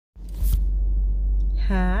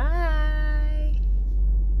Hi.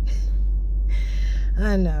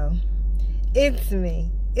 I know. It's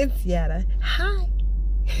me. It's Yetta. Hi.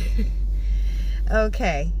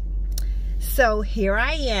 Okay. So here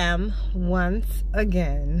I am once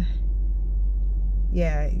again.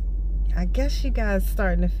 Yeah, I guess you guys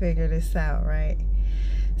starting to figure this out, right?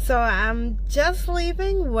 So I'm just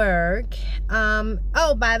leaving work.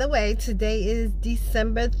 Oh, by the way, today is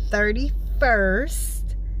December 31st.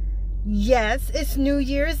 Yes, it's New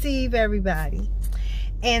Year's Eve, everybody.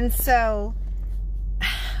 And so,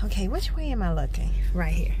 okay, which way am I looking?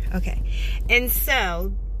 Right here. Okay. And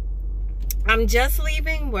so, I'm just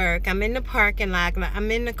leaving work. I'm in the parking lot. I'm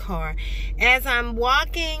in the car. As I'm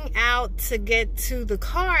walking out to get to the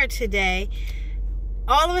car today,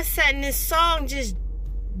 all of a sudden this song just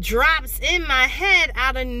drops in my head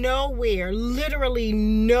out of nowhere. Literally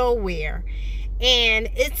nowhere. And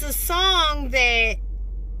it's a song that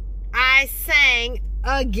I sang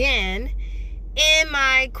again in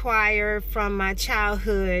my choir from my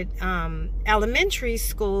childhood elementary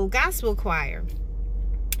school gospel choir.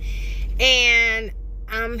 And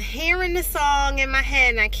I'm hearing the song in my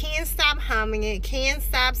head and I can't stop humming it, can't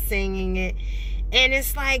stop singing it. And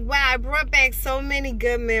it's like, wow, it brought back so many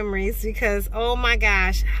good memories because, oh my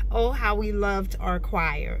gosh, oh, how we loved our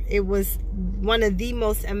choir. It was one of the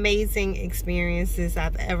most amazing experiences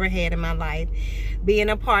I've ever had in my life. Being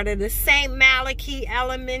a part of the St. Malachi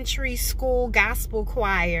Elementary School Gospel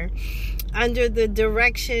Choir under the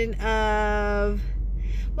direction of,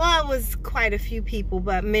 well, it was quite a few people,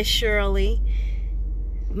 but Miss Shirley,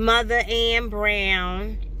 Mother Ann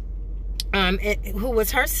Brown, who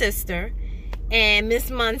was her sister, and Miss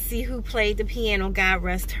Muncie, who played the piano. God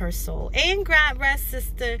rest her soul. And God rest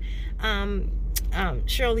Sister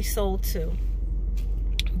Shirley's soul too.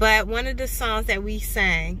 But one of the songs that we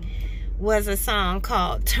sang was a song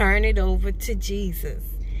called Turn It Over to Jesus.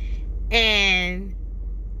 And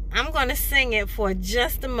I'm going to sing it for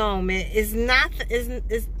just a moment.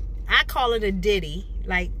 I call it a ditty.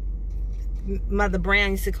 Like Mother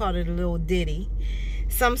Brown used to call it a little ditty.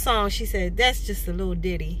 Some songs she said, that's just a little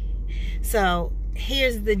ditty. So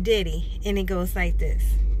here's the ditty, and it goes like this.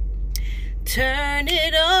 Turn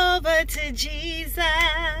it over to Jesus.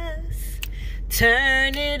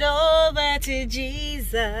 Turn it over to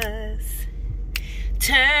Jesus.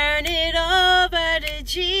 Turn it over to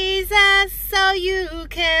Jesus so you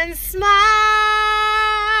can smile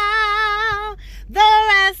the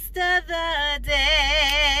rest of the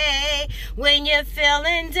day. When you're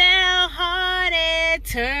feeling downhearted,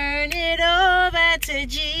 turn it over to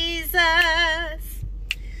Jesus.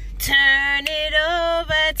 Turn it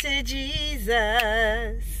over to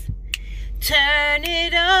Jesus. Turn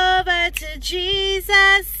it over to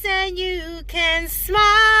Jesus and you can smile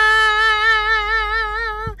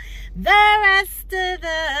the rest of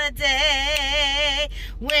the day.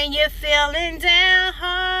 When you're feeling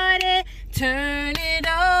downhearted, turn it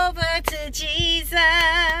over to Jesus.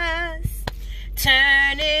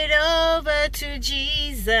 Turn it over to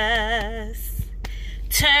Jesus.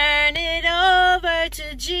 Turn it over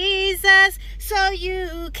to Jesus so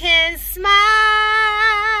you can smile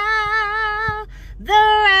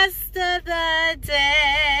the rest of the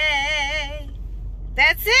day.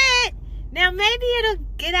 That's it. Now maybe it'll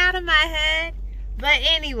get out of my head. But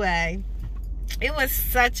anyway, it was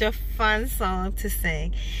such a fun song to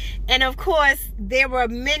sing. And of course, there were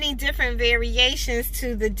many different variations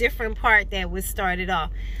to the different part that was started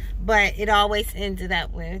off. But it always ended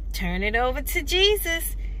up with, turn it over to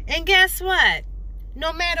Jesus. And guess what?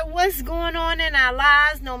 No matter what's going on in our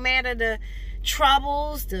lives, no matter the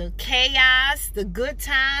troubles, the chaos, the good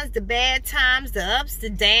times, the bad times, the ups,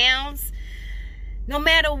 the downs, no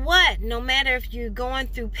matter what, no matter if you're going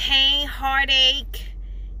through pain, heartache,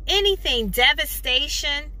 anything,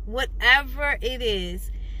 devastation, whatever it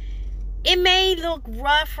is, it may look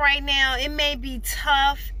rough right now. It may be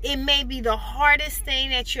tough. It may be the hardest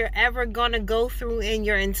thing that you're ever going to go through in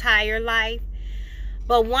your entire life.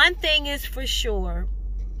 But one thing is for sure.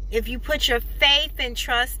 If you put your faith and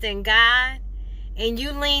trust in God and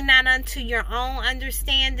you lean not unto your own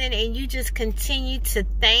understanding and you just continue to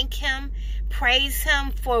thank Him, praise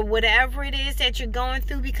Him for whatever it is that you're going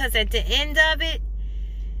through, because at the end of it,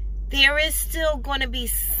 there is still going to be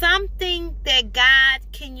something that God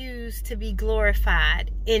can use to be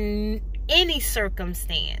glorified in any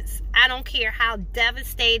circumstance. I don't care how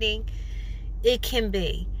devastating it can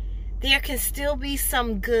be. There can still be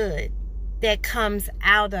some good that comes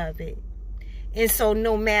out of it. And so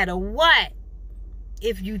no matter what,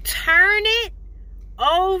 if you turn it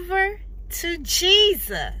over to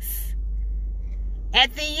Jesus,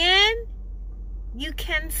 at the end, you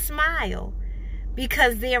can smile.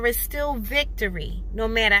 because there is still victory. No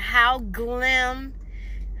matter how grim,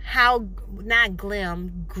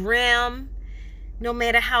 no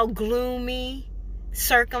matter how gloomy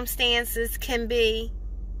circumstances can be,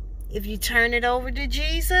 if you turn it over to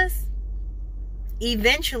Jesus,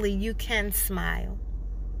 eventually you can smile.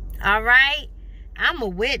 All right? I'm a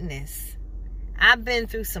witness. I've been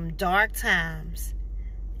through some dark times,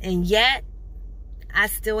 and yet I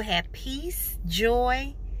still have peace,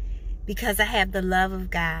 joy, because I have the love of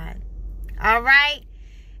God. All right?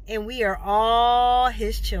 And we are all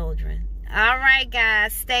His children. All right,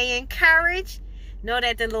 guys, stay encouraged. Know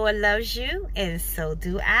that the Lord loves you, and so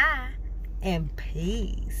do I. And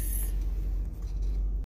peace.